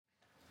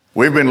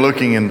We've been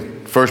looking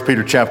in 1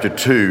 Peter chapter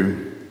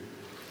 2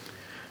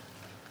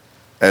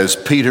 as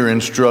Peter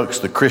instructs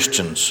the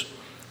Christians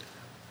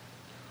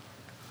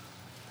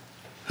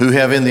who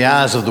have in the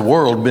eyes of the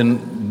world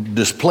been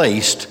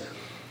displaced,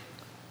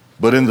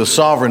 but in the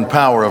sovereign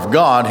power of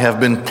God have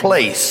been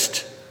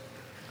placed,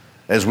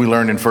 as we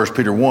learned in 1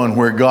 Peter 1,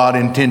 where God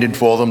intended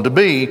for them to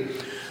be,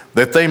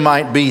 that they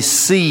might be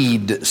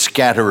seed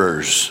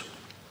scatterers.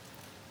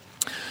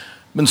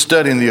 I've been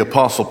studying the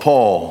Apostle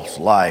Paul's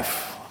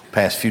life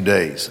past few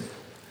days.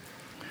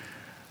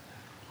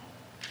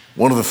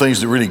 One of the things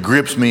that really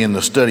grips me in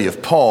the study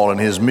of Paul and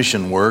his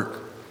mission work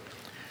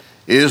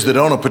is that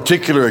on a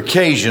particular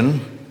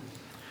occasion,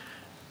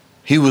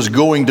 he was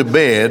going to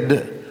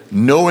bed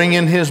knowing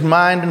in his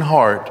mind and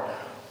heart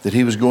that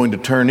he was going to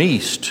turn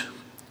east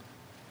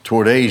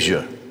toward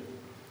Asia.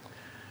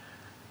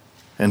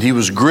 And he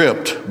was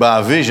gripped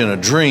by a vision, a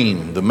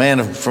dream, the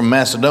man from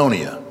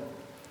Macedonia.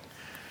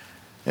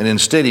 And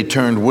instead he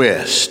turned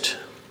west,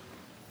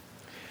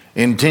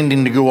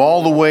 intending to go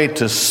all the way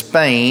to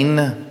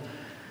Spain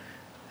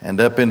and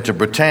up into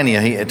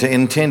Britannia. He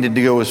intended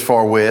to go as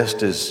far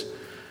west as,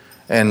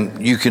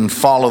 and you can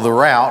follow the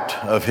route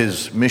of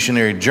his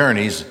missionary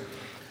journeys,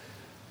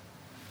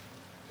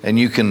 and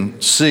you can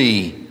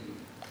see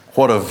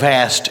what a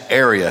vast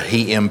area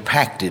he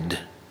impacted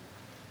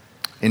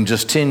in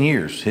just 10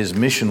 years. His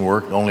mission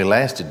work only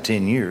lasted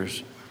 10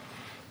 years.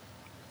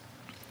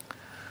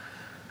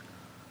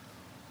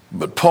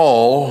 But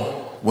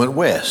Paul went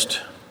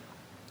west.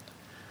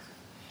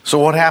 So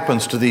what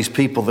happens to these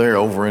people there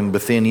over in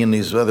Bithynia and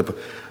these other?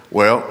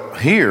 Well,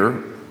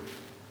 here,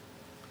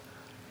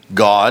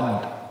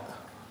 God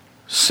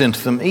sent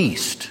them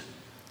east.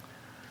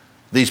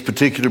 These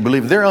particular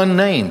believers, they're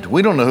unnamed.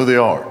 We don't know who they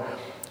are.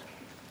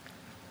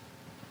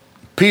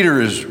 Peter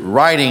is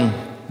writing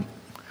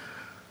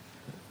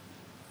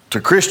to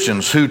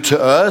Christians who to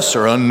us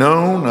are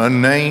unknown,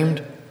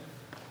 unnamed.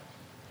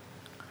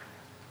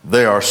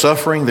 They are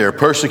suffering, they're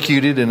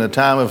persecuted in a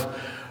time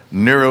of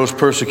Nero's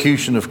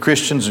persecution of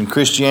Christians and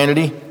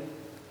Christianity.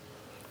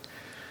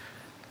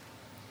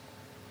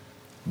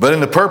 But in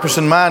the purpose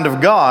and mind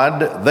of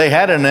God, they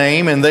had a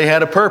name and they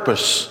had a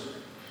purpose.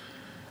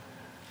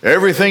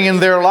 Everything in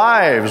their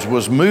lives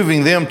was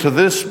moving them to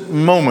this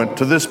moment,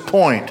 to this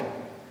point.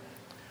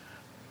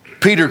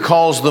 Peter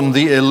calls them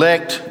the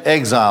elect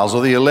exiles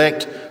or the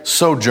elect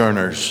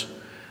sojourners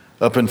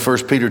up in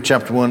 1 Peter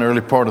chapter 1,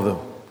 early part of the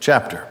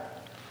chapter.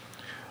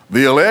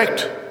 The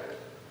elect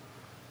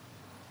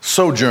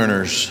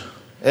sojourners,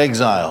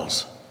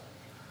 exiles.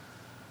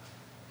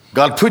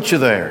 God put you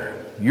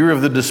there. You're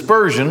of the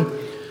dispersion,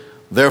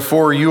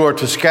 therefore you are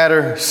to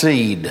scatter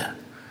seed.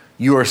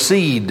 You are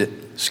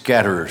seed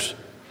scatterers.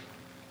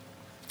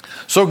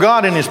 So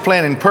God in his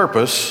plan and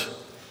purpose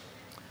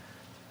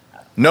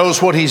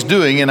knows what he's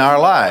doing in our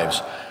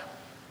lives.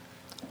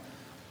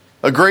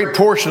 A great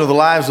portion of the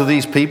lives of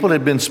these people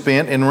had been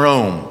spent in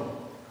Rome.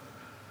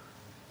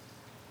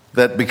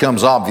 That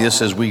becomes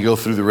obvious as we go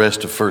through the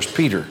rest of 1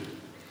 Peter.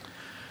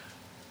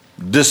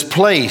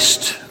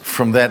 Displaced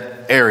from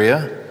that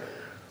area,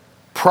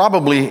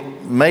 probably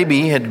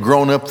maybe had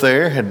grown up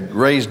there, had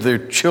raised their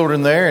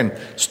children there and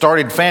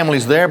started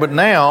families there, but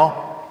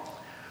now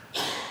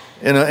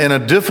in a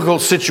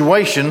difficult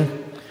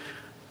situation,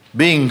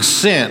 being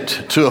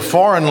sent to a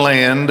foreign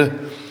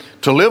land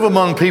to live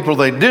among people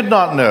they did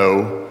not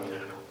know,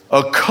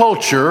 a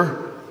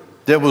culture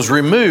that was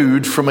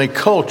removed from a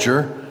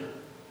culture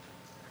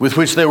with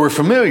which they were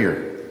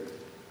familiar.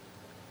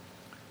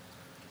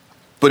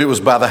 But it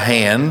was by the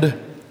hand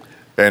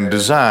and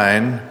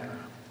design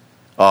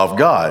of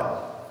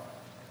God.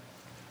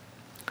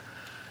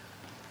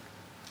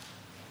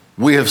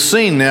 We have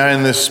seen now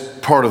in this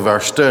part of our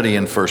study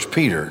in 1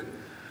 Peter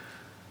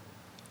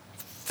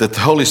that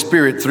the Holy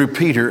Spirit through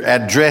Peter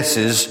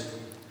addresses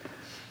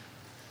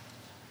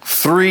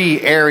three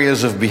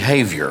areas of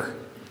behavior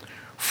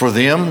for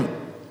them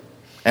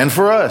and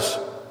for us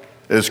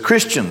as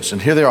Christians.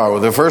 And here they are.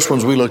 The first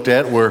ones we looked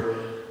at were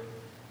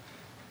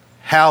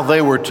how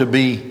they were to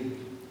be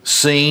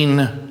seen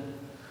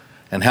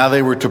and how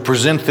they were to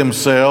present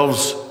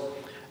themselves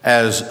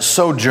as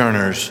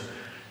sojourners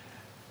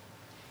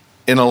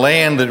in a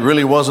land that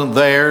really wasn't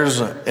theirs,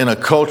 in a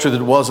culture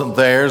that wasn't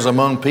theirs,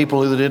 among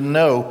people who they didn't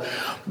know,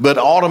 but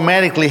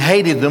automatically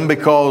hated them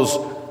because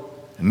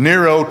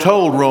Nero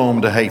told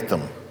Rome to hate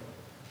them,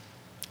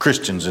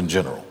 Christians in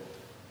general.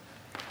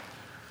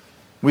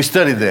 We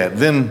studied that.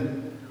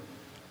 Then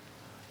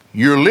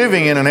you're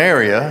living in an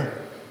area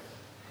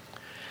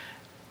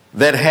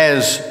that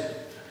has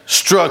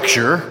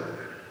structure,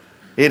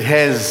 it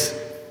has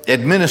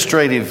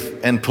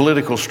administrative and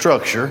political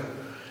structure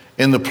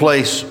in the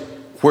place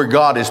where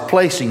God is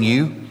placing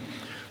you.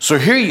 So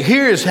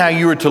here is how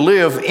you are to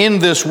live in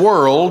this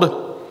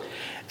world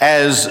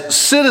as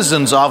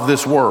citizens of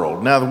this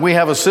world. Now, we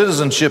have a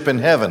citizenship in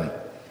heaven.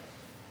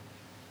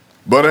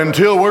 But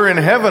until we're in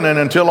heaven and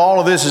until all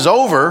of this is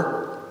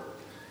over,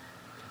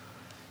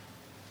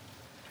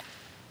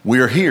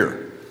 we are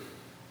here.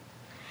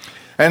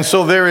 And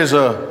so there is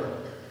a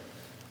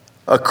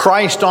a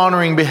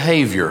Christ-honoring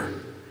behavior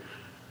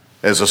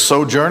as a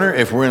sojourner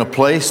if we're in a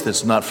place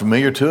that's not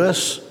familiar to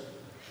us,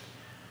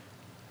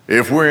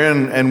 if we're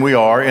in, and we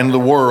are, in the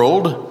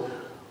world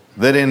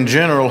that in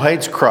general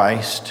hates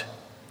Christ,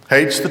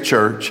 hates the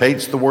church,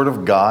 hates the Word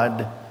of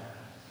God.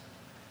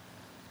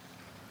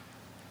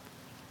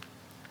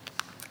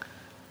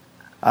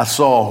 I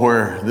saw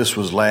where this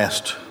was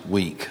last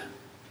week.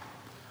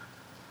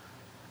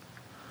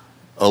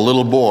 A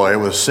little boy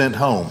was sent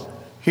home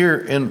here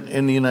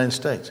in the United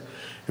States.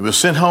 He was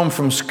sent home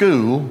from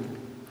school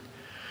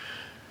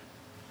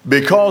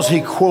because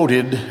he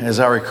quoted, as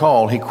I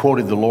recall, he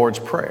quoted the Lord's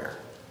Prayer.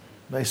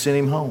 They sent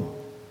him home.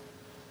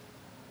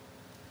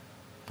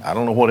 I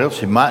don't know what else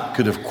he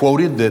could have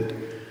quoted that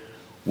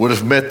would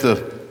have met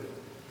the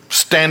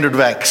standard of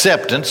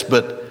acceptance,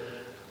 but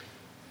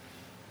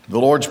the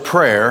Lord's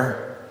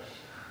Prayer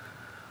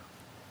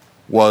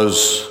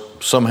was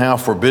somehow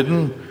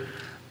forbidden,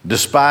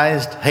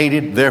 despised,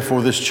 hated.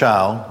 Therefore, this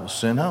child was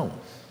sent home.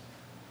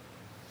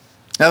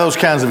 Now, those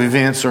kinds of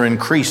events are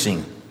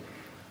increasing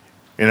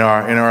in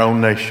our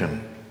own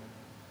nation.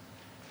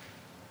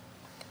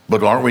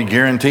 But aren't we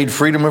guaranteed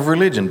freedom of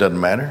religion? Doesn't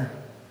matter.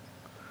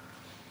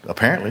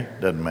 Apparently,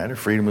 doesn't matter.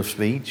 Freedom of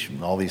speech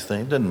and all these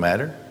things doesn't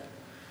matter.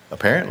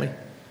 Apparently.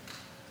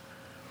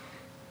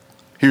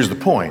 Here's the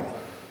point.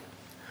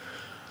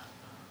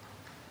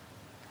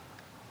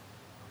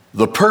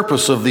 The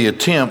purpose of the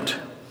attempt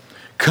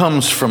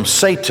comes from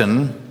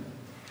Satan,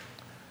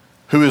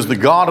 who is the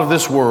god of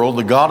this world,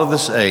 the god of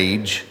this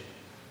age,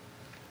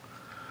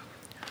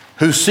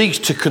 who seeks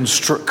to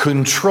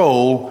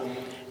control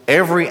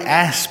every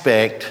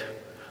aspect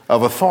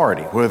of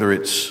authority, whether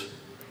it's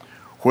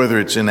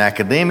in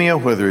academia,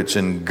 whether it's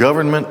in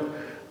government,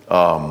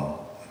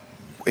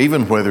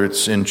 even whether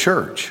it's in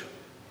church.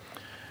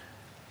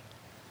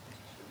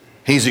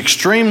 He's an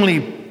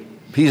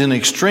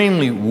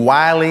extremely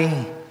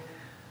wily,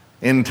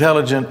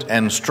 intelligent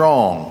and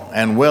strong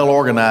and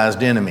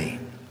well-organized enemy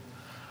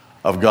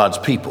of God's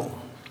people.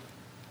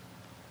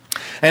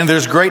 And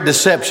there's great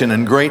deception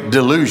and great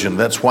delusion.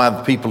 That's why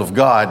the people of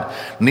God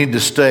need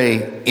to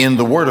stay in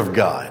the Word of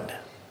God,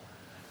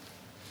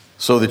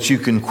 so that you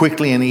can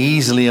quickly and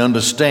easily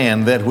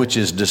understand that which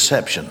is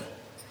deception,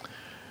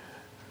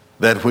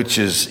 that which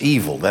is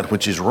evil, that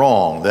which is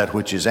wrong, that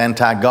which is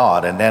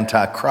anti-God and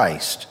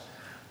anti-Christ.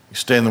 You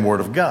stay in the Word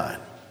of God.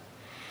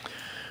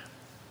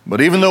 But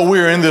even though we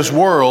are in this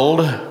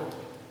world,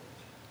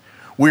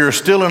 we are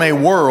still in a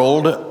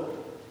world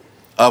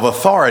of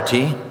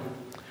authority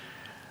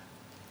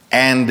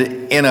and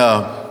in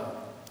a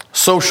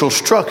social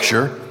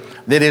structure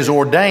that is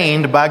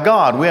ordained by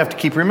God. We have to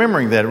keep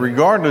remembering that,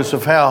 regardless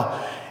of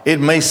how it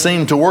may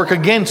seem to work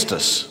against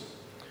us.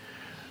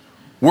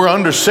 We're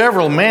under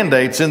several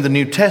mandates in the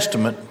New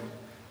Testament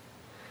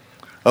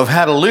of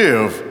how to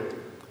live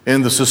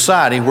in the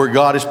society where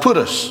God has put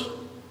us.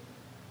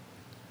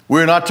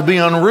 We're not to be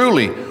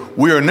unruly.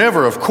 We are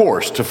never, of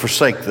course, to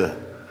forsake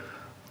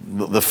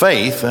the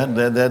faith.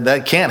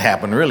 That can't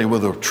happen really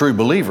with a true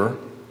believer.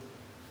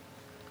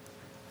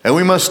 And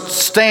we must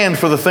stand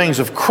for the things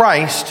of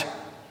Christ.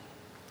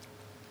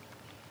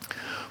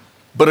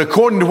 But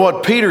according to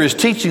what Peter is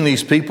teaching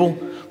these people,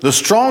 the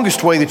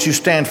strongest way that you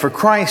stand for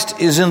Christ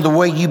is in the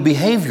way you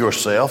behave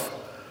yourself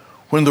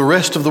when the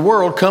rest of the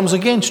world comes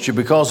against you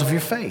because of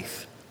your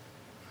faith.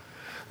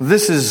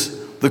 This is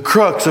the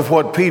crux of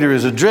what Peter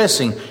is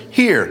addressing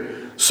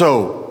here.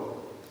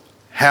 So,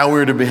 how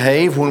we're to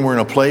behave when we're in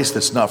a place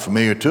that's not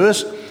familiar to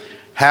us,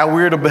 how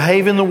we're to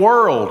behave in the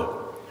world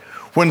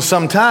when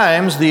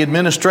sometimes the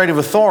administrative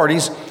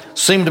authorities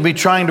seem to be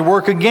trying to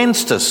work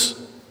against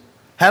us.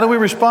 How do we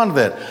respond to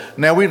that?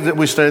 Now,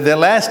 we studied that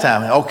last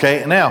time.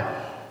 Okay, now,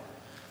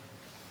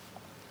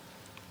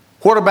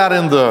 what about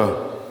in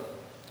the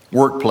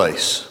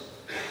workplace?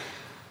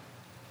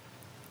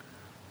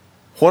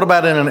 What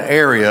about in an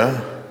area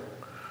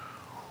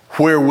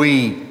where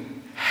we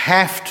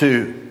have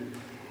to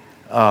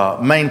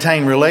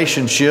maintain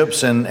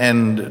relationships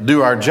and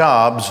do our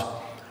jobs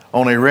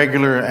on a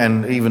regular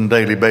and even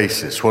daily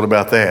basis? What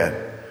about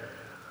that?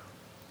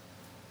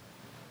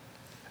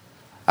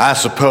 I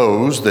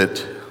suppose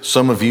that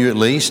some of you at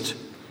least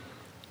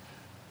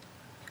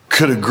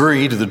could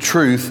agree to the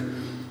truth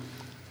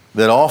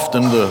that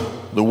often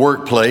the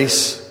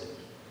workplace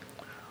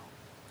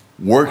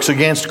works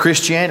against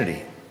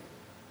Christianity.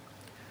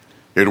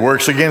 It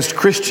works against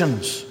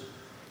Christians,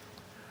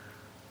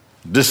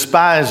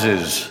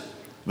 despises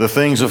the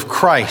things of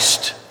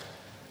Christ.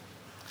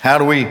 How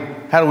do we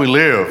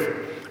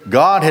live?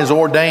 God has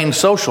ordained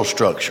social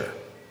structure.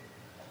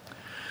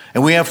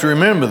 And we have to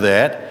remember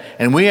that.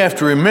 And we have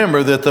to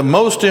remember that the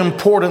most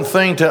important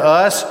thing to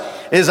us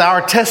is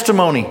our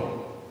testimony.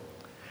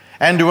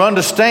 And to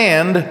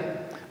understand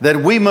that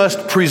we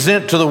must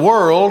present to the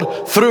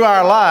world through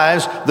our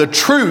lives the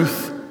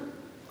truth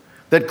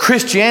that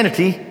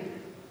Christianity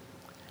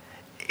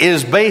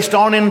is based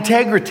on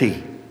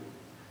integrity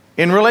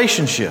in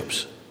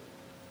relationships.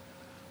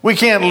 We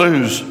can't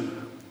lose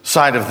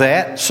sight of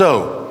that.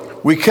 So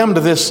we come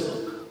to this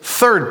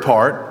third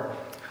part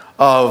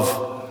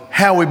of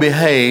how we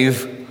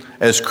behave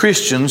as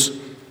Christians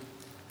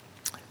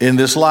in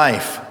this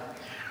life.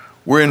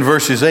 We're in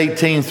verses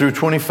 18 through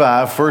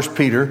 25, 1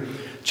 Peter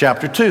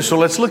chapter 2. So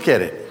let's look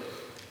at it.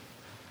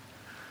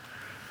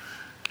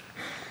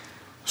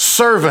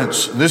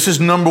 Servants, this is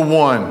number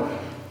one.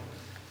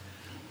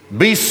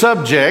 Be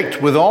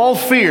subject with all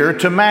fear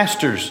to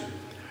masters,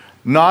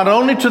 not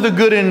only to the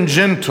good and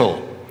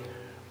gentle,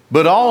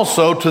 but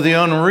also to the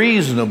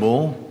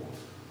unreasonable,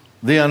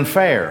 the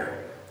unfair.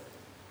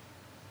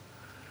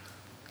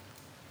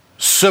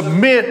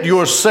 Submit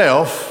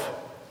yourself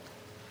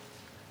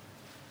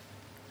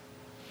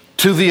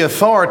to the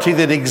authority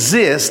that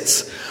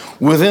exists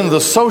within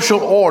the social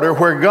order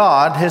where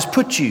God has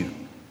put you.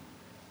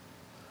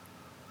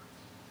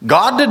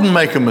 God didn't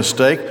make a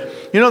mistake.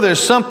 You know, there's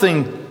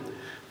something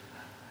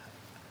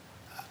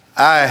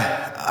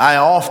I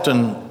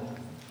often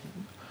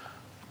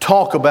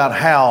talk about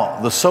how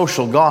the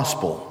social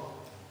gospel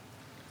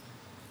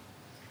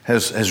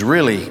has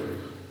really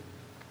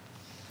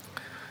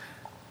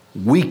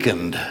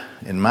weakened,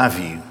 in my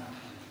view,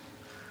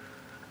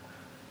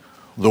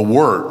 the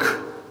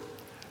work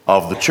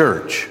of the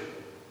church.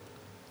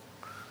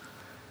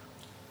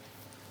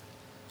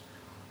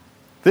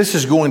 This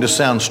is going to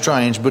sound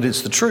strange, but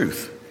it's the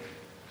truth.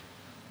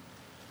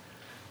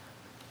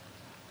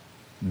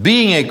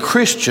 Being a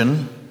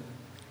Christian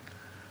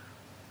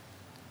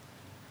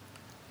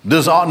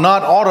does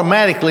not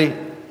automatically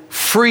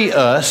free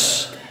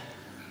us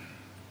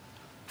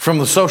from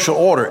the social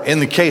order. In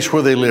the case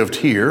where they lived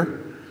here,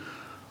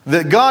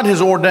 that God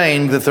has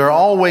ordained that there are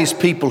always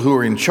people who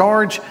are in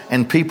charge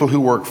and people who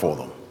work for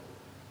them.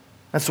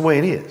 That's the way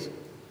it is.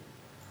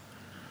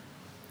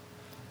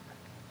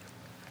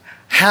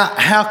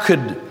 How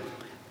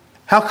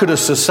could a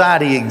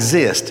society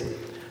exist?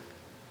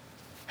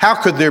 How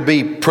could there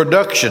be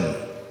production?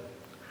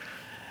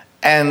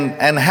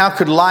 And how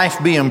could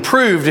life be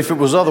improved if it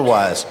was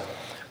otherwise?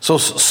 So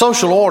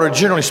social order,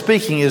 generally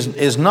speaking,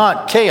 is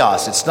not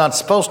chaos. It's not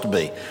supposed to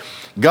be.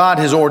 God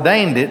has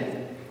ordained it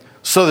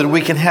so that we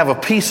can have a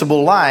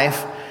peaceable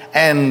life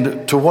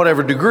and, to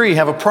whatever degree,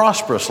 have a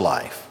prosperous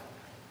life.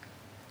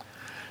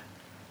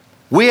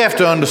 We have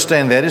to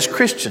understand that as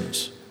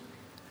Christians,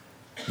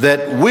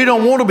 that we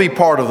don't want to be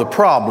part of the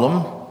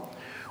problem.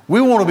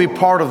 We want to be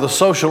part of the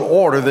social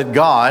order that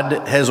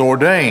God has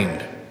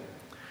ordained.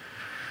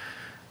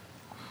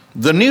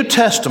 The New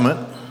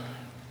Testament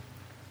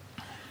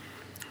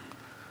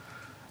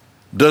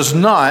does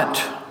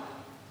not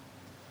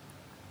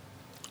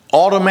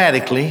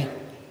automatically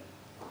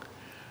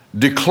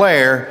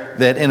declare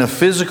that in a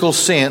physical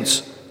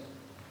sense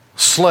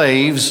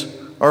slaves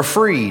are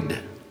freed.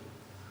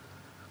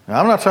 Now,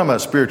 I'm not talking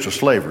about spiritual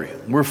slavery.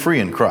 We're free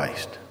in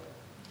Christ.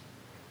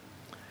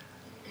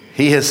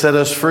 He has set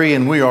us free,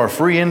 and we are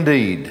free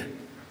indeed.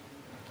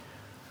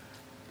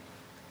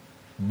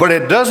 But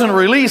it doesn't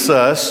release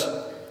us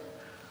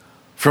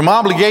from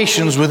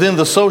obligations within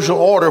the social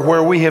order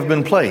where we have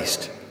been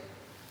placed.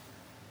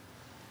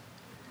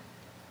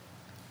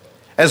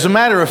 As a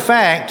matter of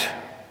fact,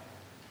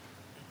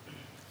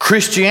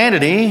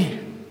 Christianity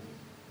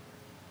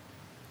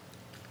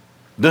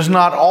does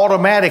not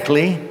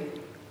automatically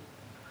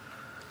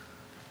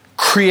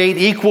create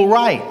equal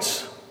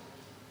rights.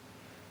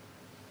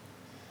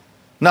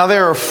 Now,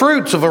 there are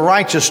fruits of a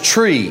righteous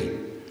tree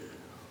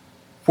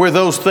where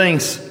those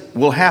things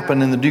will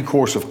happen in the due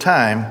course of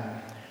time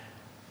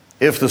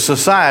if the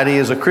society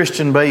is a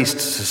Christian-based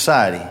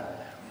society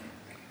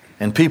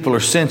and people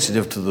are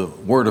sensitive to the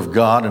Word of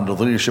God and to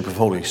the leadership of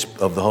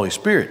the Holy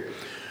Spirit.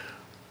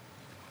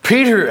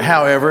 Peter,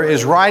 however,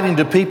 is writing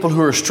to people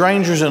who are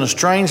strangers in a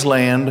strange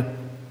land,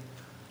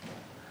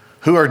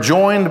 who are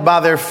joined by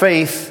their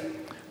faith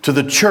to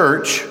the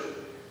church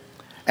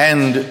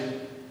and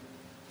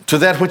to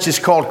that which is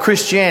called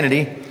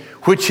Christianity,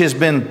 which has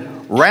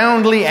been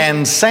roundly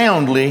and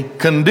soundly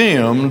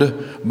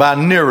condemned by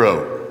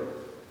Nero.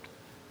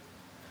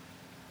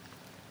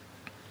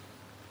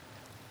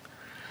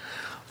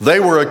 They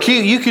were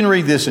accused. You can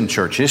read this in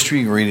church history.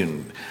 You can read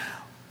it.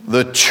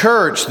 The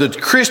church, the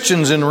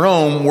Christians in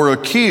Rome were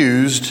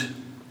accused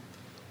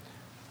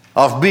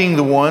of being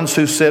the ones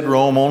who set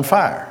Rome on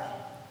fire.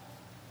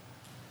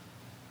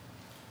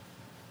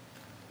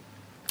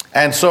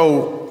 And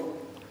so,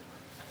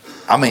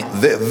 I mean,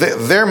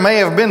 there may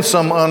have been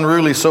some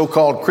unruly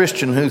so-called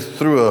Christian who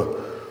threw a,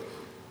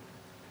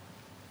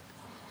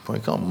 what do you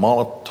call them,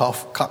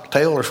 Molotov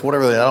cocktail or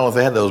whatever. I don't know if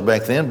they had those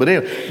back then. But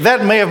anyway,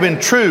 that may have been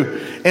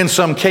true in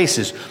some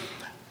cases.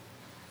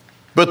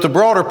 But the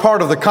broader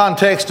part of the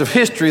context of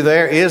history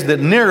there is that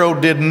Nero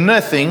did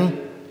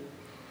nothing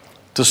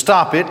to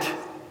stop it.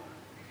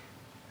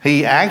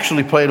 He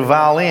actually played a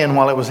violin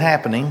while it was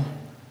happening.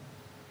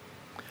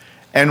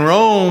 And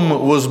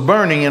Rome was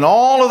burning, and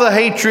all of the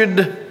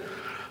hatred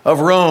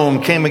of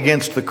Rome came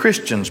against the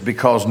Christians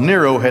because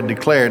Nero had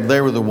declared they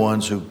were the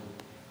ones who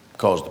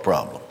caused the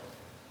problem.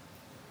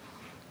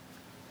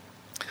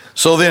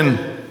 So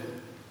then,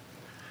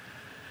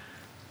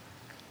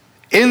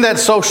 in that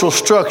social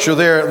structure,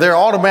 they're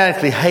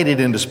automatically hated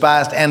and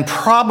despised, and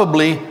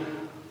probably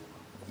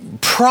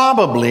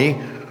probably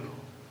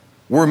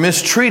were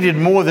mistreated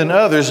more than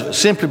others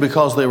simply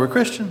because they were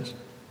Christians.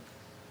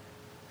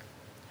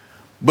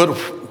 But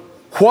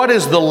what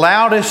is the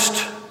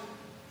loudest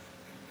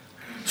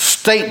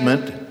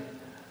statement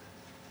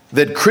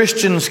that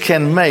Christians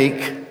can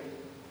make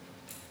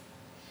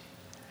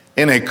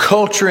in a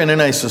culture and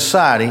in a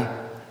society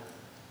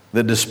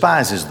that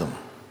despises them?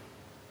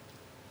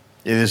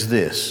 It is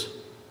this: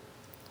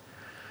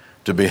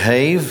 to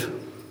behave,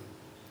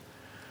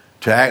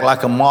 to act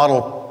like a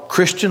model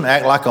Christian,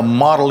 act like a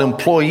model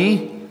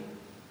employee,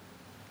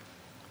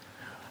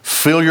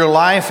 fill your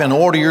life and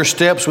order your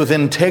steps with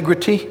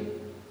integrity,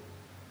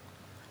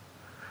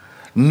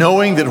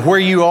 knowing that where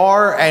you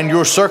are and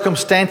your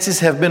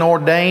circumstances have been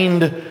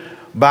ordained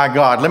by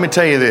God. Let me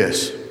tell you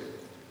this: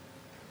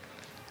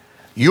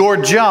 your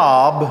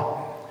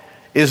job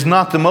is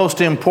not the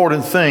most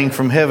important thing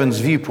from heaven's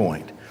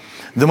viewpoint.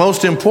 The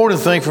most important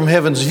thing from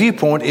heaven's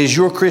viewpoint is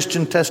your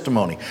Christian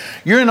testimony.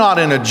 You're not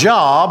in a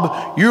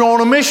job, you're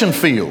on a mission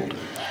field.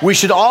 We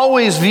should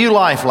always view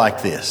life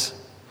like this.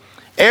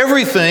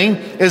 Everything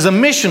is a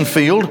mission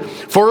field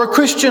for a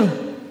Christian.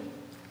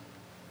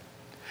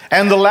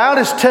 And the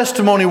loudest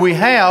testimony we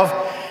have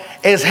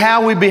is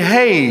how we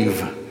behave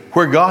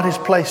where God has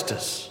placed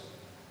us.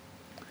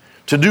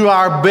 To do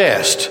our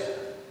best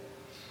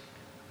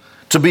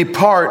to be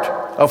part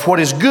of what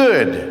is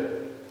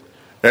good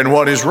and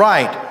what is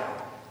right,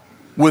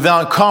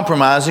 without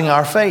compromising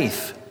our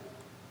faith,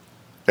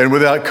 and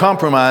without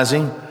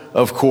compromising,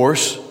 of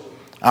course,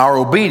 our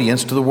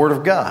obedience to the Word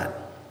of God.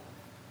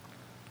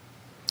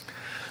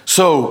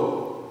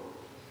 So,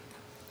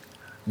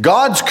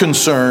 God's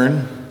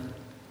concern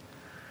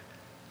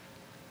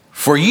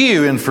for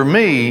you and for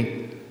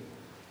me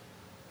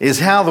is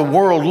how the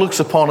world looks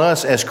upon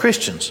us as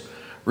Christians,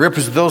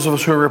 those of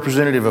us who are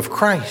representative of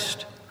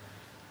Christ.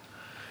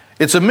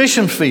 It's a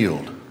mission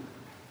field.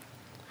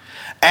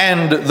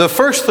 And the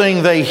first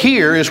thing they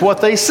hear is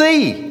what they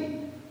see.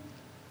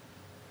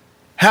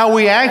 How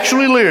we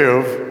actually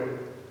live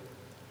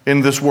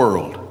in this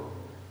world.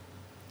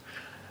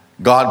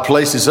 God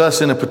places us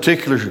in a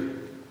particular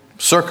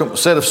set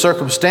of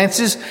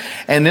circumstances,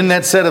 and in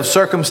that set of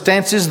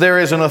circumstances there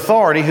is an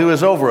authority who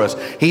is over us.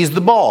 He's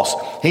the boss.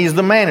 He's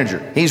the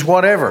manager. He's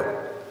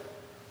whatever.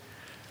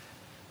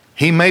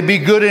 He may be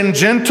good and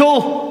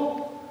gentle.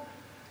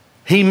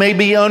 He may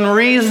be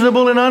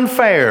unreasonable and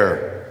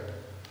unfair.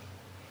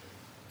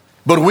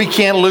 But we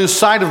can't lose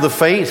sight of the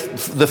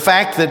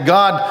fact that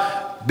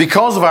God,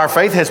 because of our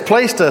faith, has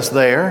placed us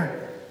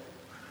there.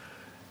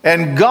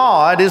 And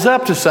God is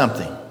up to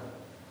something.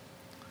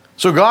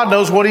 So God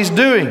knows what He's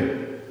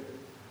doing.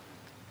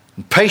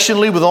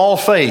 Patiently, with all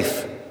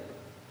faith,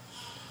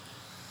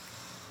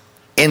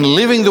 in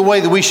living the way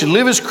that we should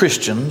live as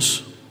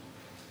Christians,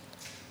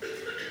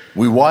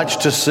 we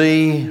watch to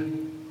see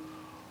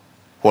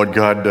what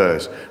God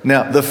does.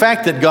 Now, the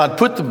fact that God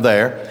put them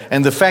there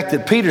and the fact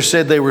that Peter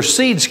said they were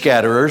seed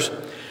scatterers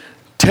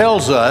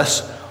tells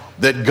us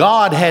that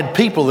God had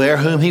people there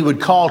whom He would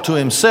call to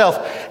Himself,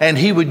 and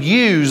He would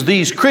use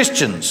these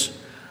Christians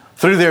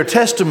through their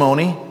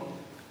testimony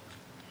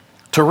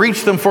to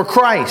reach them for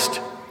Christ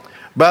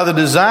by the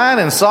design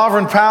and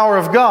sovereign power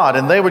of God,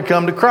 and they would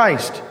come to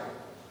Christ.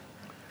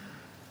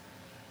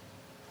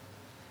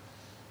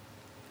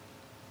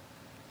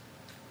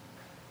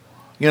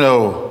 You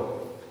know,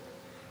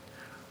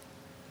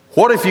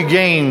 what if you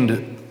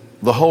gained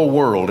the whole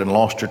world and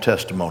lost your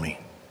testimony?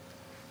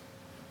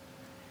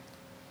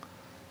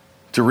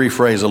 To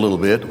rephrase a little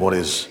bit what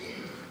is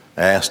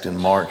asked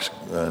in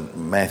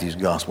Matthew's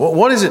gospel.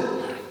 What is it?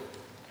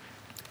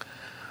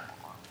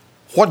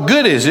 What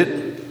good is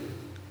it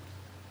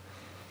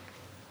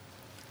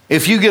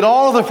if you get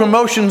all of the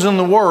promotions in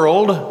the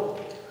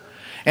world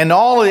and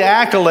all of the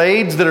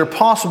accolades that are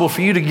possible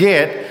for you to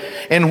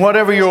get in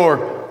whatever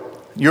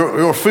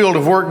your field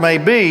of work may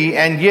be,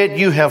 and yet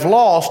you have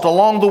lost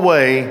along the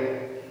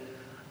way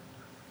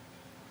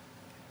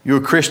your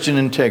Christian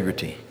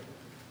integrity,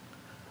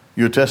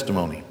 your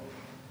testimony?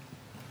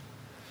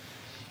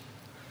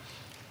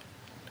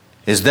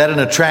 Is that an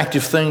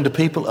attractive thing to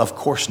people? Of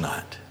course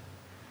not.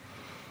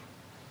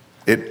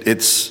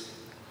 It's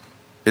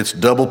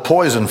double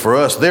poison for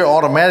us. They're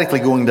automatically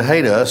going to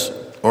hate us,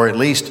 or at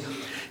least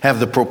have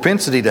the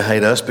propensity to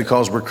hate us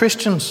because we're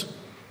Christians.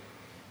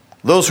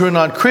 Those who are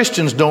not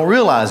Christians don't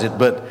realize it,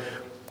 but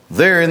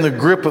they're in the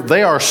grip of,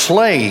 they are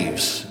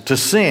slaves to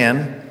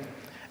sin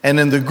and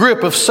in the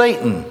grip of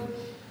Satan.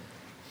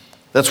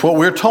 That's what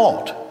we're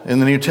taught in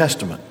the New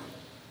Testament.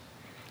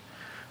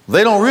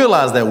 They don't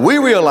realize that. We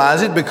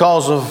realize it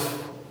because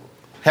of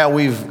how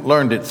we've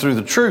learned it through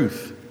the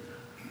truth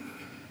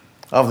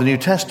of the New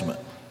Testament.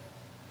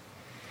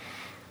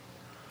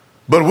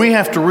 But we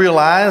have to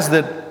realize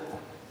that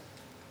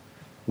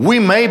we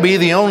may be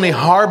the only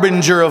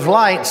harbinger of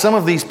light some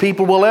of these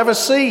people will ever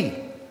see.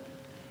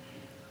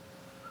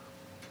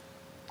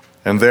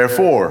 And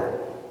therefore,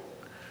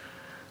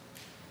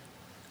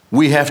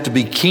 we have to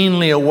be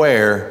keenly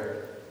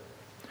aware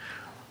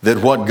that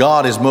what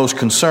God is most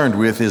concerned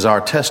with is our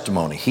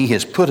testimony. He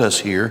has put us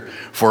here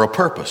for a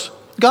purpose.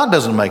 God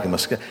doesn't make a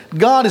mistake.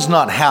 God is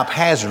not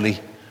haphazardly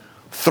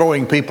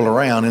throwing people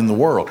around in the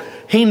world.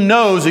 He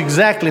knows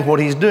exactly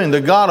what He's doing.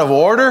 The God of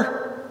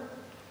order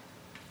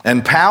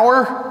and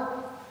power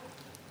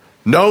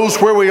knows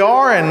where we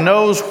are and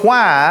knows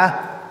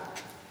why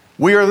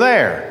we are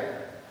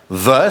there.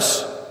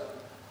 Thus,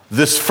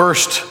 this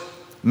first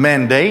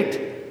mandate,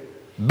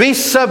 be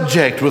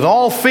subject with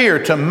all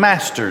fear to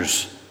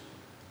masters,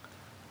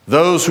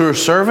 those who are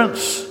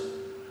servants,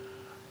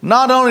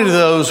 not only to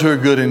those who are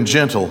good and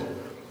gentle,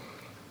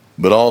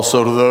 but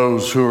also to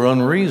those who are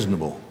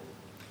unreasonable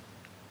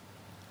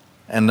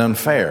and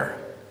unfair.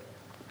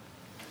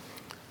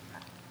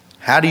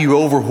 How do you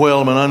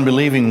overwhelm an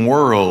unbelieving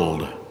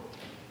world?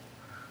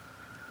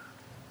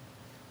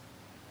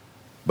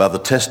 By the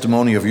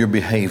testimony of your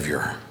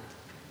behavior.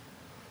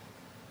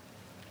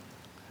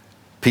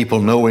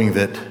 People knowing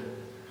that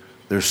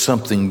there's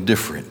something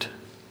different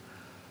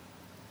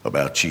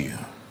about you.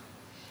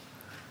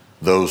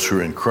 Those who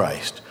are in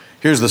Christ.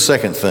 Here's the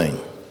second thing.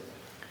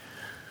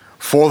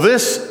 For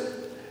this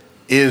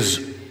is,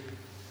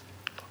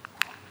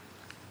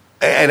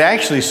 it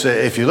actually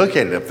says, if you look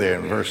at it up there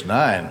in verse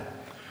 9,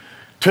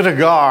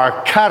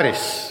 Tudagar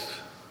charis.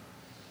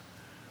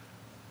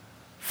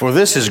 For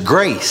this is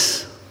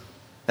grace.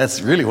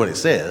 That's really what it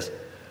says.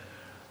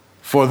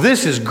 For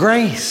this is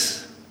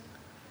grace.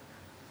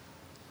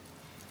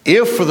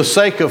 If for the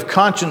sake of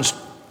conscience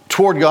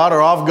toward God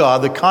or of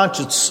God, the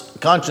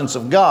conscience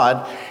of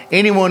God,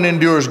 anyone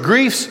endures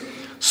griefs,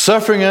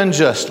 suffering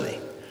unjustly.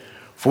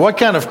 For what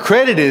kind of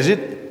credit is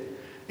it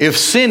if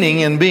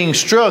sinning and being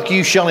struck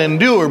you shall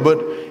endure, but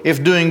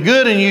if doing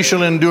good and you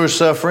shall endure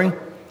suffering?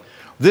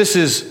 This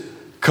is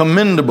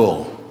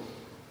commendable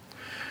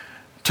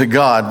to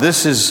God.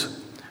 This is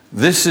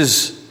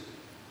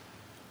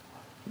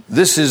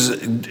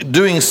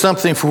doing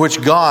something for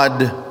which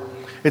God,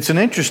 it's an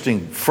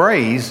interesting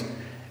phrase.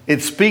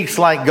 It speaks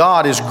like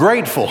God is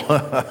grateful.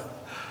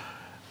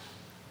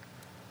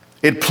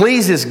 It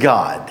pleases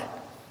God.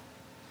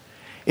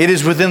 It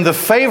is within the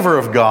favor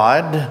of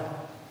God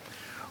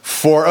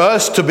for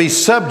us to be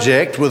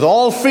subject with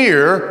all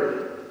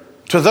fear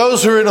to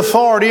those who are in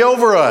authority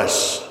over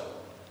us.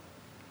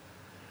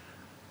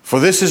 For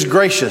this is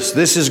gracious.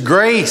 This is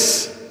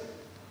grace.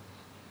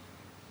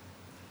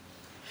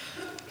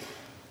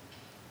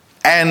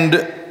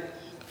 And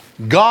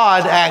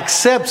God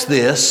accepts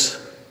this,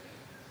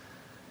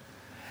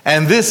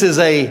 and this is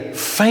a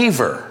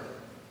favor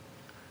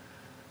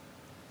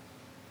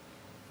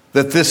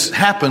that this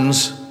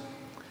happens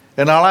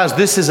in our lives.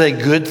 This is a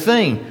good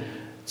thing.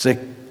 It's a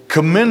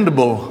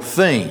commendable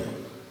thing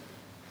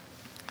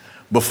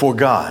before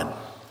God.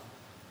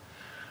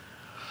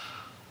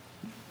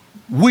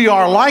 We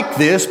are like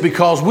this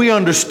because we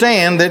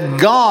understand that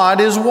God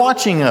is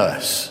watching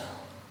us.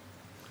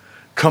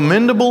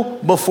 Commendable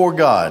before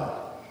God.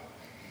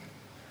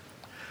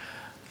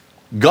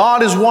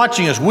 God is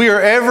watching us. We are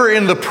ever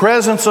in the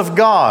presence of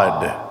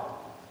God.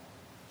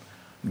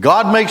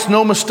 God makes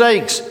no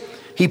mistakes.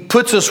 He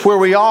puts us where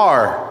we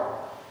are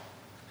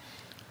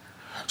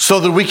so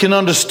that we can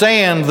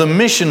understand the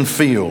mission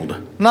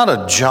field. Not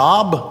a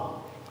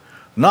job,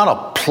 not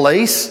a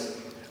place,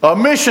 a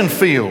mission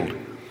field.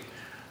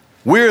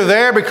 We're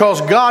there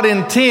because God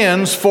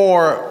intends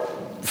for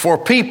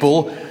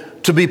people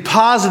to be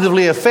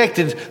positively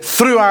affected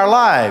through our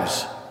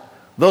lives.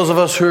 Those of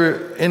us who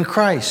are in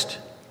Christ.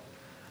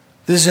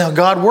 This is how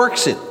God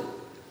works it.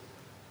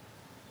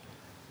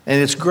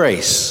 And it's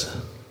grace.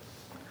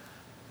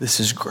 This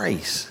is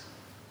grace.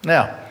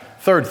 Now,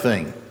 third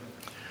thing.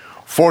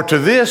 For to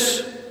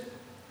this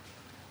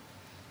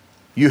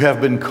you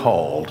have been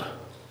called.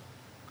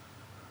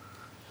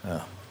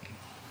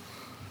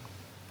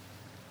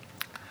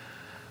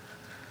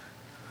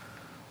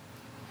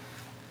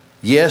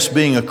 Yes,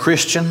 being a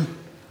Christian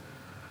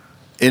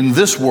in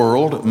this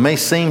world may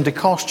seem to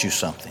cost you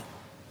something.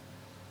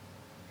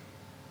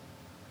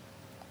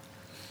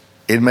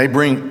 It may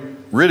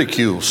bring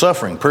ridicule,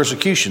 suffering,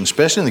 persecution,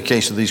 especially in the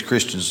case of these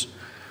Christians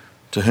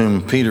to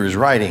whom Peter is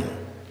writing.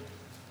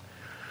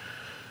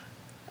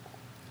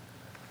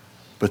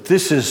 But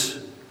this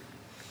is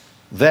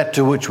that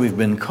to which we've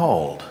been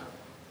called.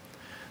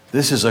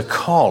 This is a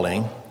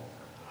calling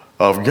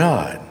of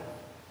God.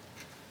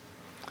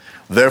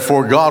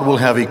 Therefore, God will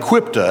have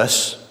equipped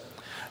us.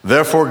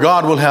 Therefore,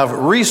 God will have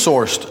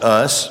resourced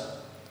us.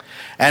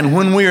 And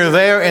when we are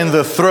there in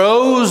the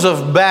throes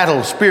of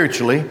battle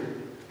spiritually,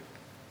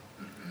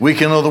 we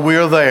can know that we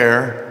are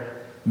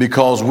there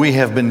because we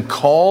have been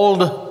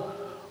called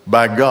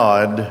by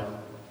God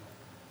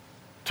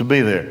to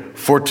be there.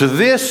 For to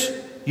this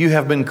you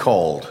have been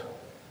called.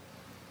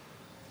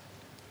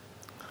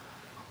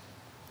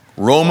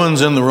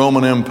 Romans in the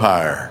Roman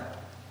Empire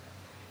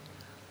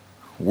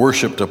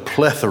worshipped a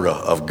plethora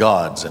of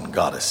gods and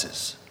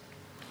goddesses.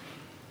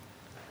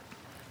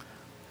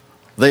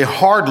 They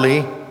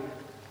hardly,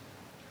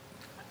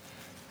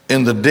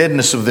 in the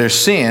deadness of their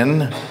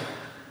sin,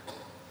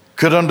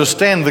 could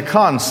understand the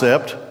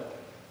concept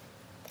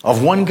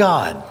of one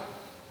God.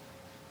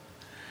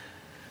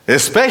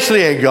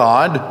 Especially a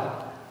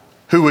God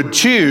who would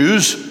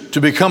choose to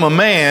become a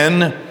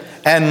man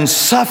and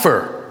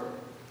suffer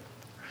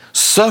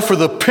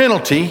the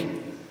penalty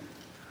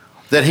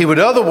that he would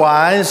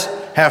otherwise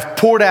have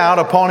poured out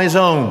upon his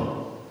own.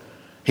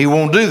 He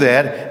won't do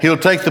that. He'll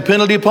take the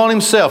penalty upon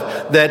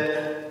himself,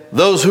 that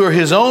those who are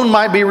his own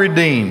might be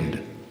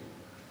redeemed.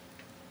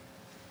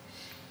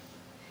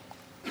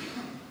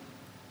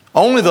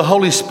 Only the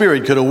Holy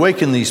Spirit could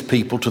awaken these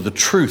people to the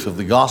truth of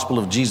the gospel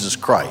of Jesus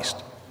Christ.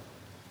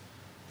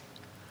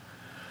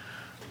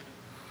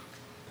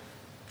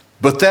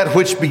 But that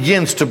which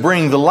begins to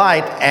bring the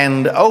light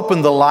and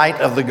open the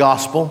light of the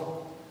gospel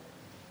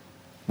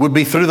would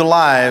be through the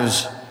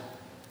lives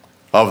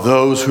of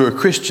those who are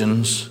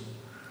Christians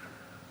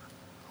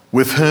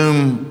with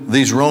whom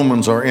these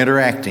Romans are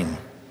interacting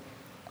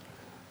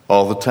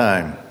all the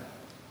time.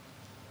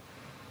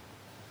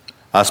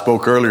 I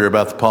spoke earlier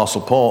about the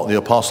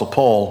Apostle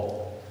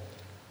Paul,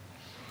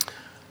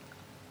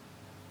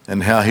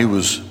 and how he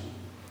was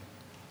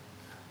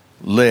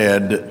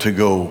led to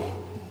go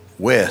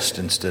west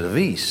instead of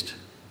east,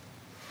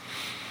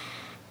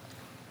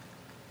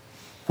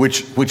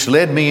 which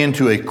led me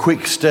into a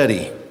quick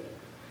study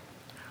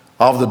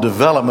of the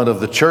development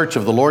of the church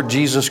of the Lord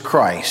Jesus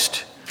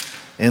Christ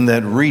in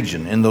that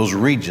region, in those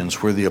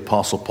regions where the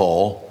Apostle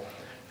Paul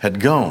had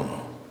gone.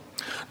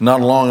 Not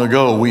long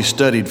ago, we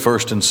studied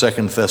 1st and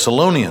 2nd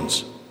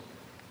Thessalonians.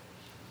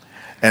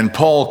 And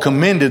Paul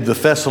commended the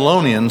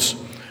Thessalonians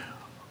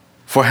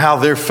for how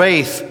their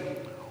faith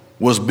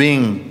was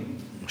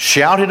being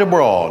shouted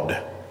abroad.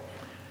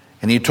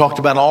 And he talked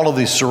about all of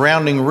these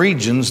surrounding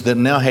regions that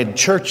now had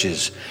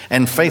churches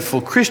and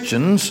faithful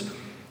Christians,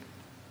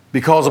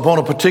 because upon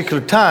a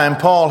particular time,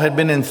 Paul had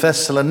been in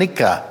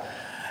Thessalonica,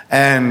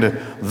 and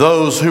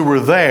those who were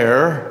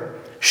there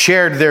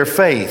shared their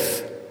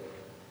faith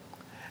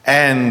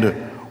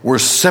and were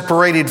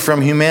separated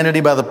from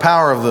humanity by the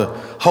power of the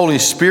Holy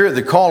Spirit,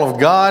 the call of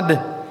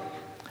God.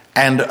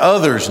 And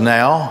others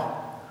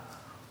now,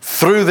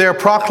 through their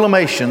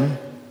proclamation,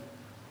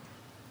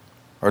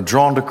 are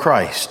drawn to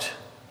Christ.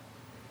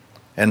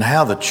 And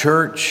how the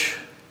church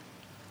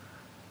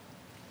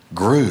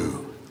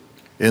grew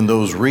in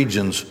those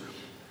regions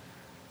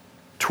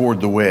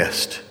toward the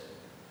west.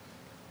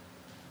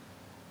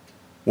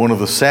 One of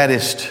the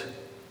saddest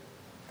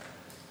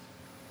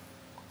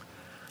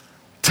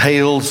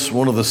tales,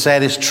 one of the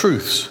saddest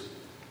truths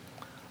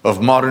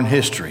of modern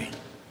history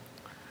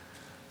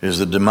is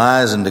the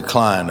demise and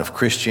decline of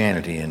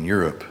Christianity in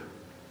Europe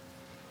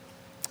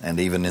and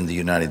even in the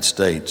United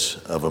States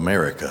of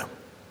America.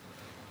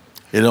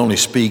 It only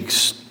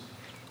speaks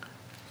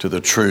to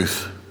the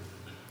truth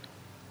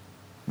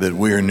that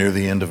we are near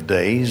the end of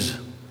days.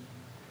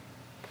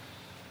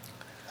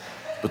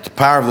 But the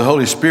power of the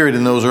Holy Spirit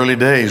in those early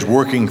days,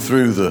 working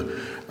through the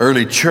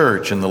early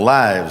church and the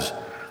lives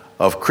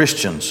of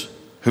Christians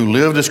who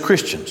lived as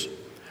Christians,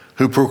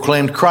 who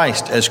proclaimed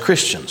Christ as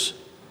Christians,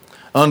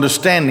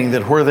 understanding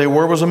that where they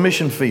were was a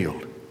mission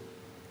field.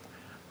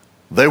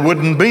 They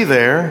wouldn't be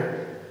there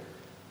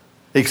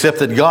except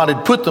that God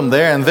had put them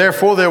there, and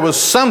therefore there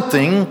was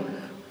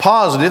something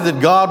positive that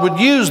God would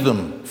use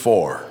them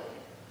for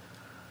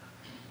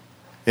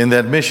in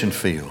that mission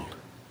field,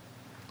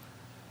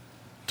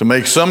 to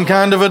make some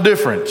kind of a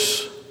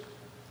difference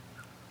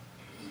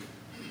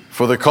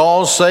for the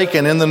cause sake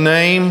and in the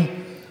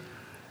name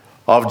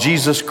of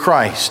Jesus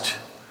Christ.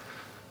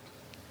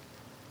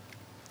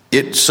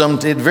 It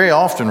very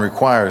often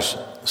requires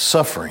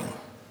suffering.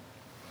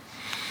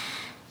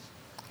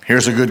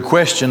 Here's a good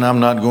question. I'm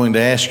not going to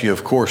ask you,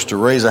 of course, to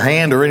raise a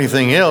hand or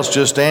anything else.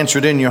 Just answer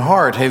it in your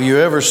heart. Have you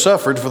ever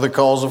suffered for the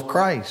cause of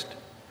Christ?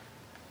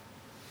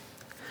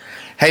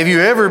 Have you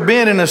ever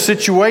been in a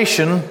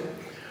situation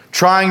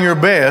trying your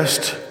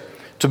best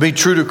to be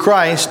true to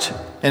Christ,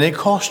 and it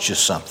cost you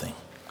something?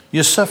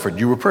 You suffered.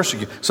 You were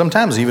persecuted.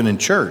 Sometimes even in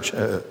church.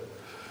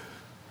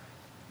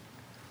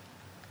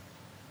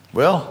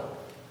 Well,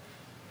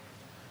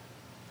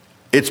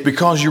 it's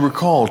because you were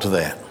called to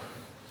that.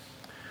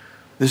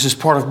 This is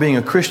part of being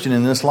a Christian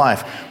in this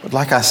life. But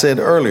like I said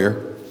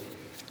earlier,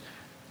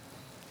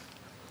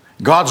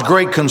 God's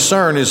great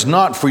concern is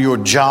not for your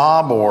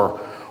job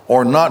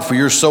or not for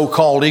your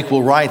so-called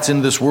equal rights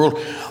in this world.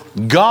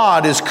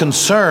 God is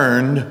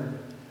concerned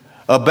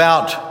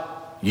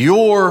about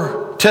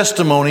your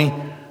testimony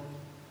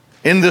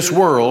in this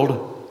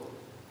world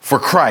for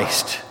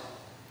Christ.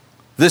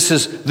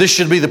 This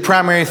should be the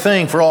primary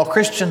thing for all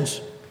Christians.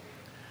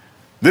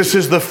 This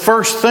is the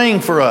first thing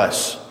for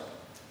us,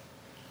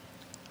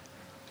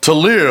 to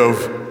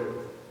live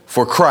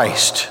for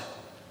Christ,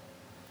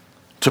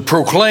 to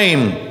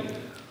proclaim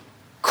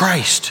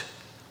Christ.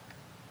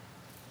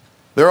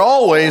 There are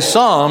always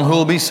some who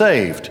will be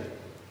saved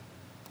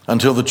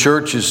until the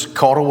church is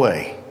caught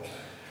away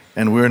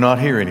and we're not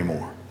here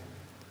anymore.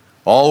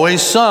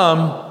 Always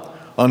some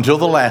until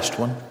the last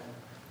one.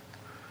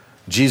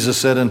 Jesus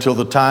said, until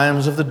the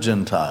times of the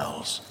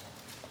Gentiles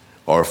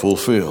are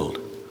fulfilled.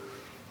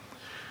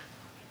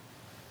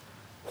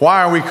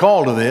 Why are we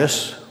called to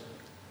this?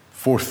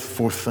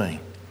 Fourth thing.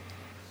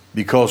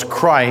 Because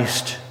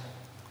Christ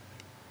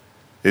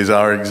is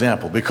our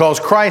example, because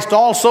Christ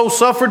also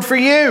suffered for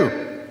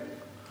you,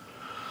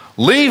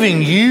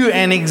 leaving you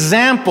an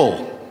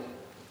example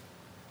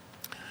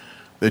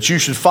that you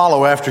should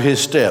follow after his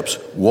steps,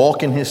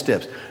 walk in his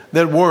steps.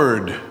 That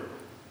word,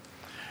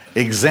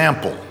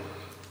 example,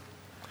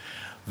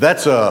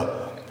 that's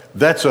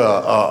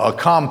a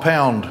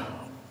compound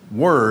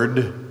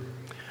word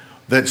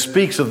that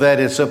speaks of that.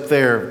 It's up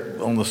there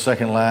on the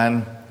second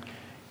line,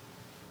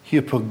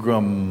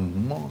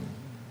 hypogramon.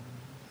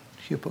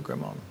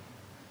 Hypogramon.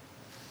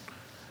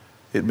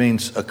 It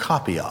means a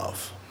copy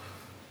of.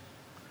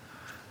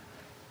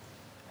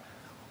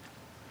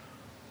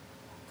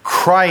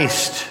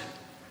 Christ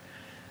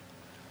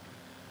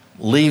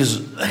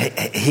leaves,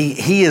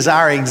 he is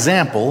our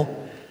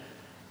example.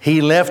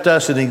 He left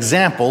us an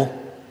example,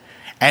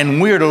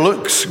 and we're to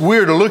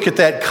look at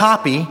that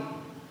copy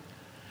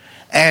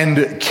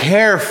and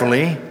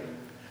carefully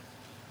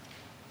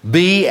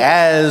be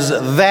as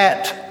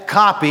that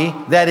copy,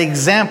 that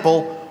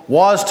example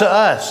was to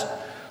us.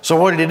 So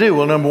what did he do?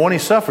 Well, number one, he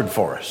suffered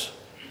for us,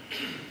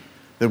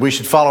 that we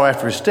should follow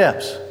after his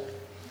steps.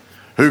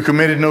 Who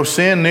committed no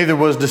sin, neither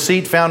was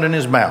deceit found in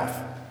his mouth.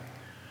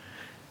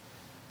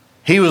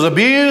 He was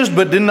abused,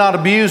 but did not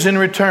abuse in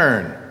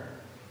return.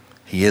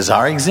 He is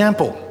our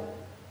example.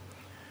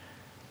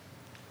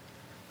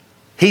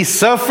 He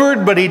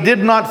suffered, but he did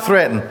not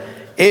threaten.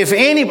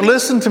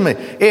 Listen to me,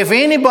 if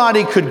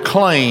anybody could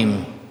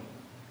claim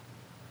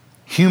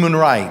human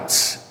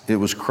rights, it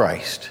was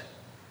Christ.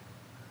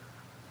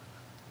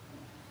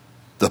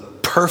 The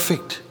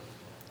perfect,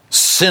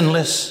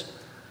 sinless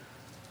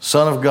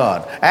Son of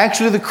God.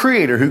 Actually, the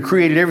Creator who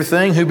created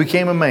everything, who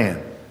became a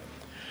man.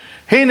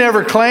 He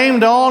never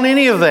claimed on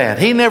any of that.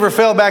 He never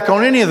fell back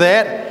on any of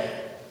that.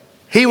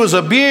 He was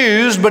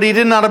abused, but he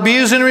did not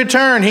abuse in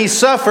return. He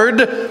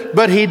suffered,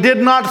 but he did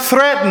not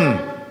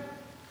threaten.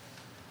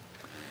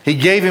 He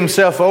gave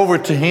himself over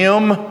to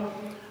him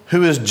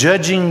who is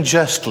judging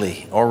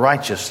justly or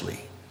righteously.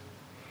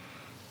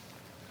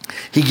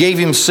 He gave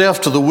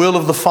himself to the will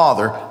of the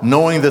Father,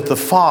 knowing that the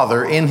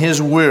Father in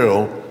his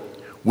will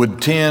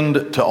would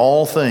tend to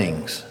all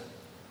things,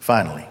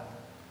 finally.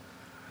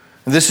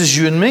 And this is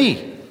you and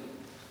me.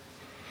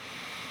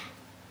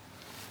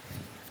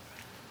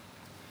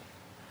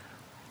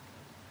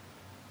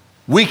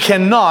 We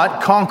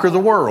cannot conquer the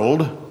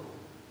world,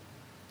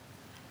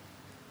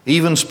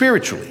 even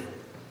spiritually.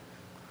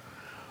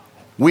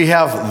 We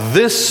have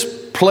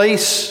this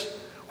place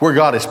where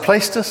God has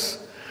placed us.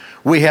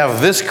 We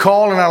have this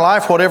call in our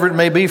life, whatever it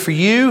may be for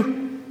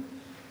you.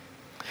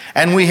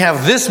 And we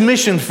have this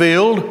mission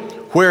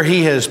field where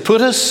he has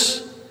put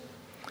us.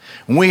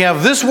 We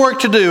have this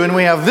work to do, and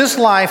we have this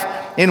life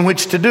in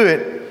which to do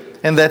it,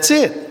 and that's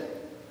it.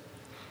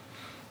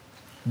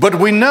 But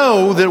we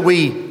know that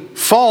we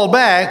fall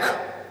back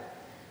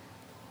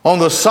on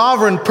the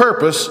sovereign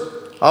purpose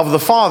of the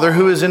Father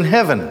who is in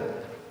heaven.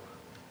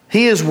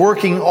 He is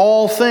working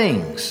all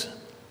things,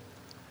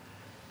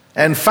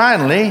 and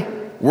finally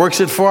works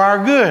it for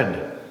our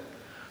good.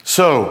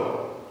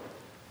 So,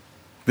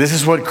 this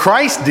is what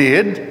Christ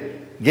did.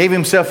 Gave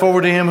himself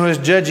over to him who is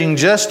judging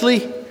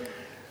justly,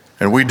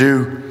 and we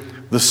do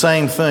the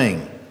same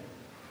thing.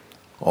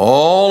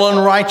 All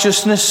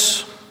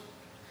unrighteousness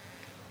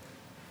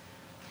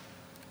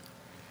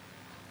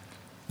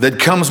that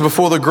comes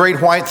before the great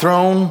white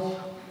throne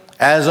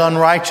as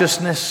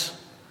unrighteousness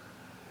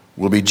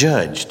will be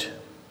judged.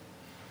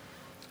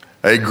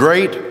 A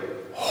great,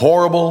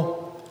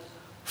 horrible,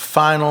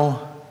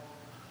 final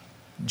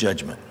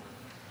judgment.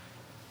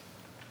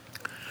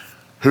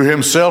 Who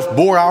himself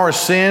bore our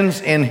sins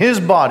in his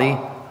body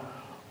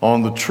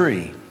on the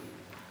tree,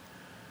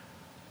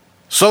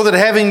 so that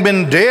having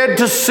been dead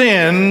to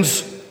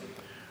sins,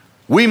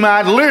 we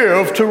might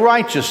live to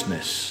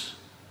righteousness,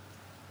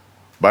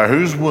 by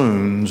whose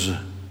wounds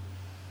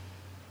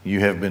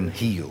you have been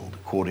healed,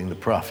 quoting the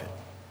prophet.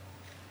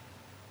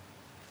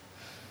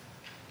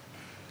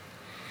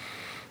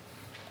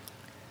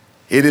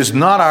 It is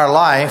not our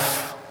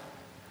life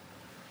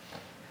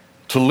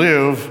to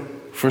live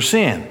for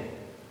sin.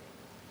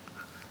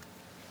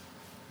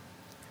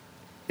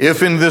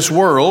 If in this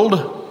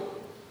world,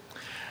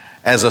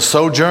 as a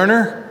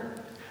sojourner,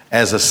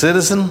 as a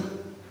citizen,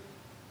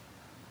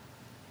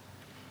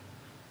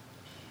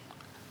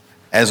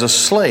 as a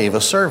slave,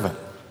 a servant,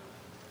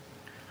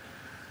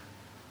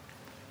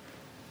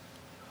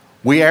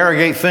 we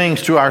arrogate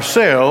things to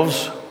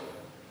ourselves,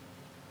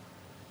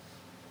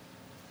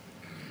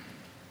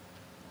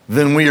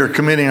 then we are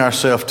committing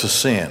ourselves to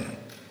sin.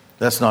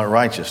 That's not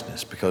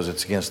righteousness, because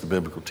it's against the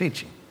biblical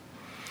teaching.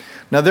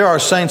 Now, there are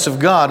saints of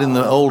God in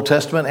the Old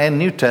Testament and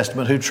New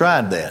Testament who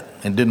tried that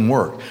and didn't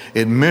work.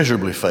 It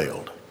miserably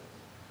failed.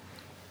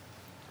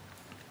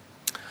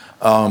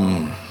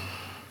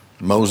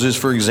 Moses,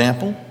 for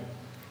example,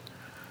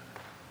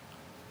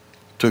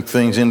 took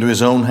things into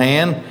his own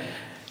hand.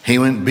 He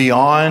went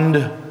beyond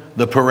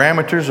the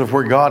parameters of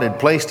where God had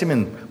placed him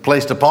and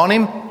placed upon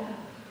him.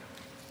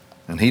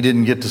 And he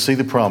didn't get to see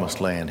the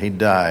promised land. He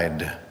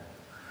died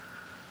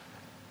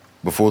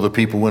before the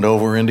people went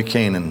over into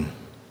Canaan.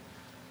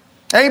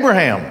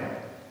 Abraham,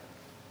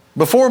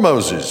 before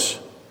Moses.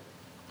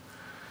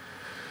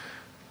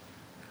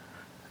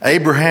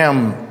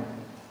 Abraham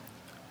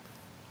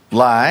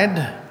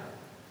lied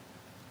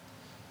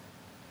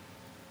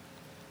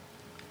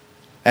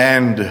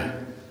and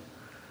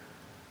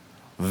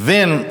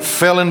then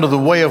fell into the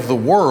way of the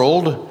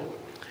world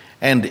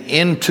and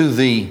into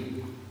the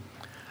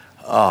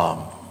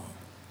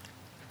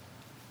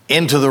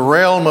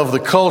realm of the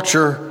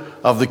culture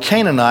of the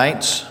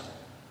Canaanites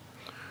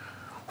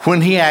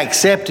when he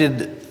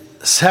accepted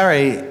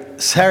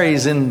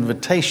Sarai's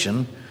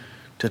invitation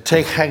to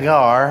take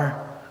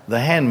Hagar, the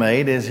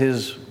handmaid, as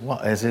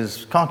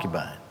his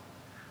concubine.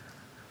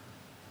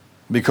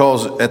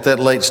 Because at that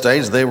late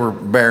stage they were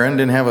barren,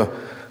 didn't have a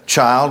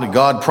child.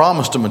 God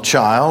promised them a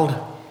child,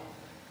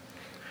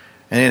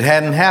 and it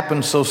hadn't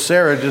happened, so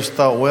Sarah just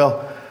thought,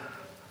 well,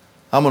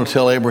 I'm going to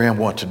tell Abraham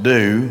what to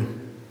do,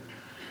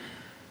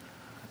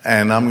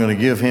 and I'm going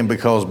to give him,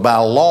 because by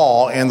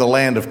law in the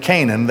land of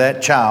Canaan,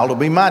 that child will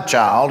be my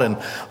child, and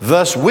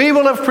thus we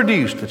will have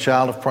produced the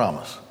child of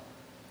promise.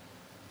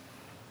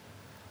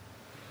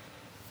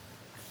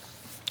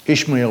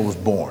 Ishmael was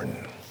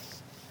born.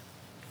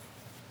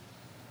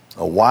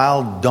 A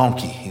wild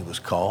donkey, he was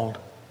called.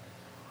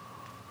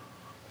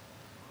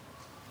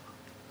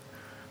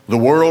 The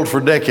world for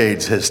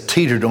decades has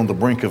teetered on the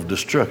brink of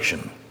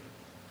destruction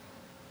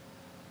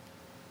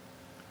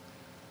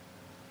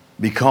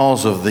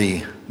because of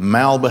the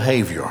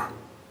malbehavior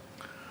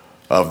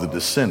of the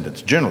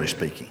descendants, generally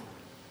speaking,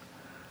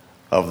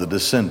 of the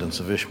descendants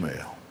of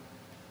Ishmael.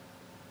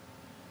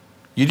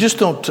 You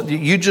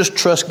just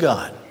trust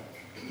God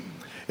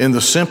in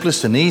the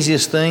simplest and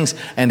easiest things,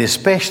 and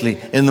especially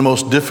in the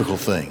most difficult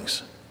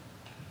things.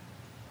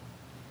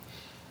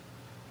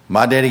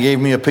 My daddy gave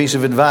me a piece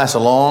of advice a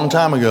long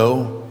time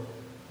ago.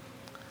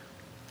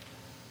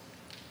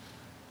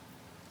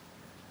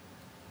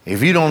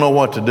 If you don't know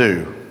what to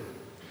do,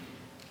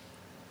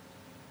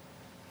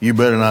 you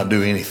better not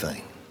do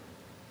anything.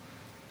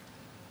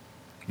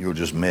 You'll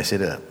just mess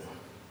it up.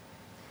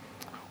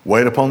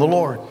 Wait upon the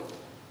Lord.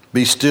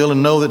 Be still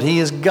and know that He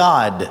is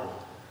God.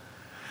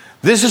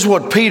 This is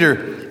what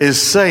Peter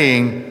is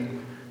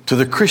saying to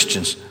the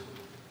Christians.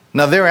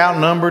 Now, they're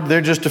outnumbered. There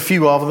are just a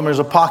few of them. There's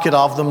a pocket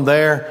of them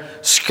there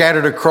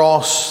scattered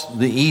across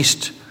the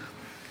eastern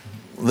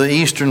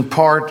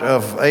part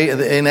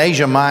in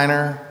Asia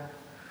Minor.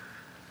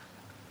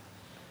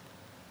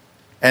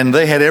 And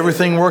they had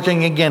everything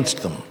working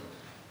against them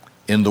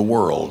in the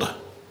world.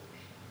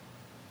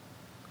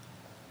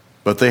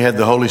 But they had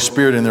the Holy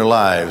Spirit in their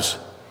lives,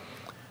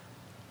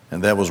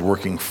 and that was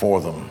working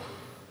for them.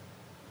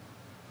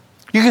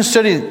 You can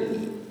study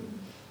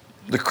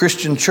the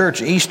Christian church,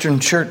 the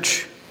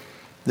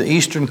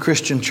Eastern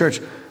Christian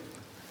church.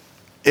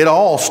 It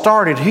all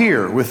started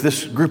here with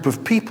this group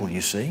of people,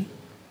 you see.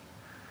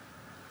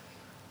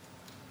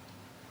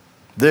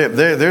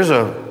 There's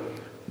a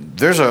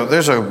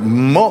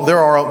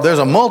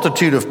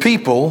multitude of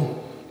people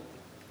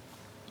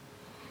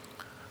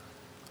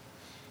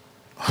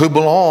who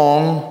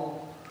belong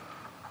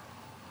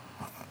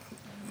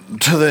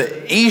to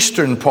the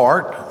eastern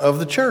part of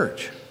the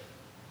church.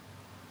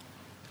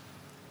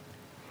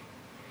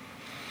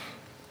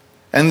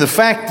 And the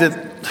fact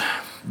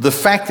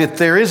that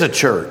there is a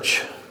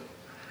church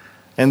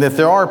and that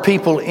there are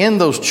people in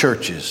those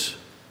churches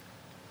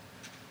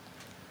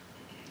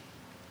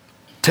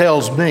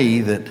tells me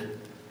that,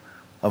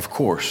 of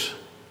course,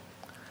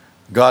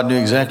 God knew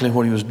exactly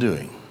what He was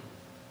doing.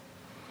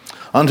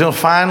 Until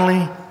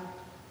finally,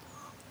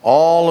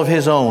 all of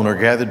His own are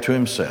gathered to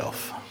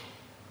Himself.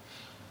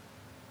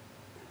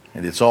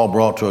 And it's all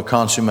brought to a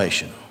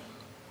consummation.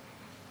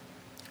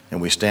 And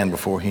we stand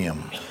before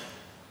Him.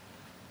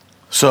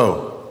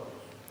 So,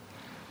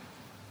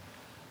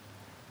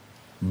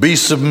 be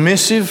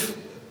submissive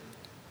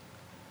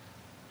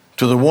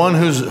to the one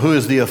who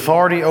is the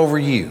authority over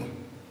you.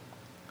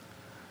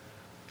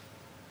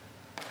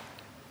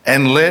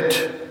 And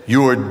let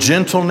your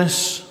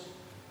gentleness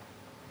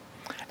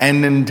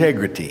and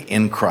integrity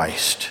in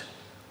Christ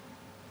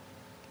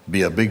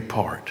be a big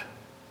part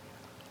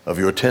of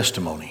your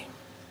testimony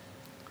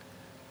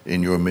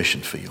in your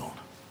mission field.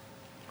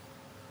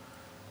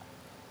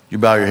 You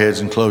bow your heads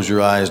and close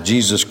your eyes.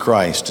 Jesus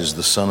Christ is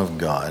the Son of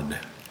God.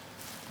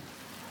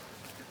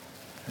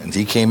 And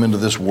He came into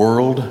this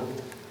world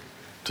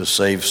to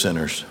save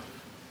sinners.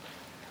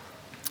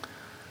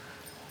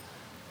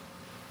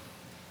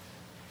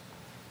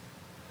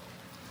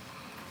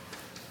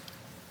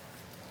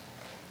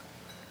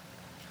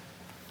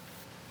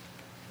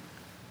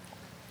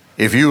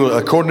 If you,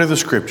 according to the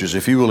Scriptures,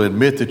 if you will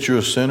admit that you're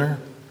a sinner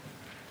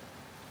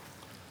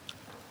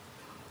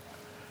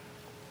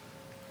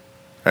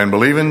and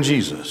believe in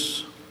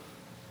Jesus,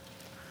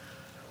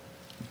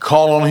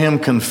 call on Him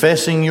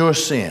confessing your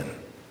sin,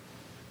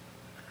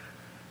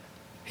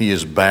 He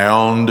is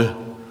bound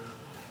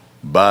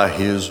by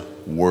His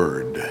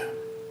word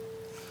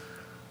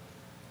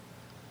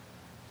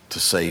to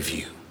save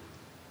you.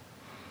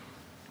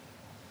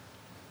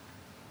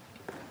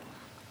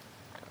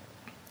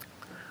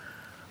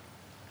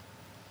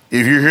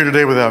 If you're here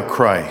today without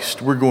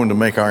Christ, we're going to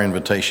make our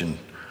invitation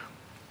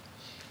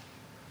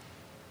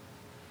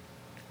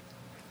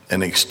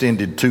an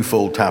extended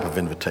twofold type of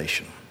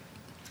invitation.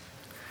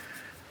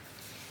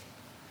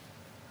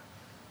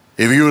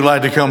 If you would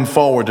like to come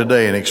forward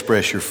today and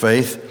express your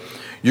faith,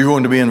 you're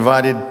going to be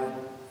invited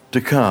to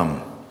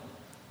come.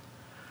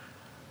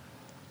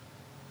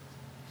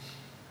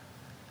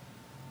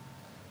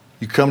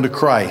 You come to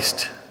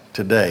Christ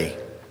today.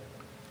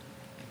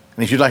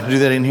 And if you'd like to do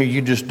that in here,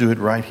 you just do it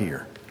right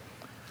here.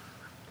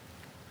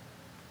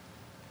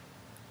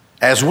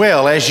 As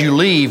well, as you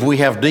leave, we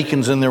have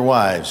deacons and their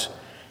wives.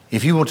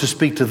 If you want to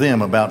speak to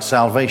them about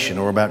salvation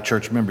or about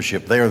church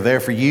membership, they are there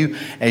for you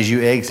as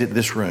you exit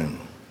this room.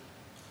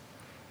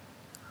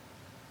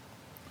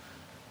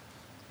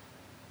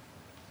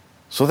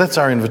 So that's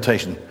our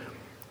invitation.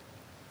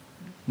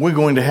 We're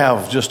going to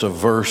have just a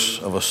verse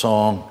of a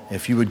song.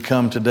 If you would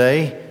come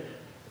today,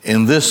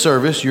 in this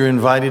service, you're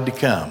invited to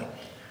come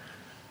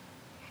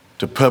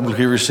to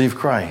publicly receive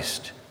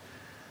Christ.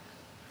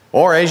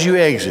 Or as you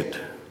exit,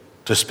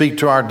 to speak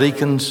to our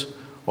deacons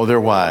or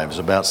their wives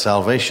about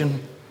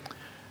salvation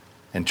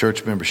and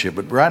church membership.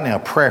 But right now,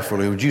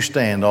 prayerfully, would you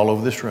stand all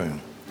over this room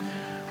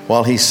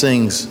while he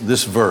sings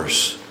this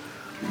verse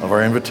of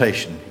our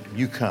invitation?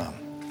 You come.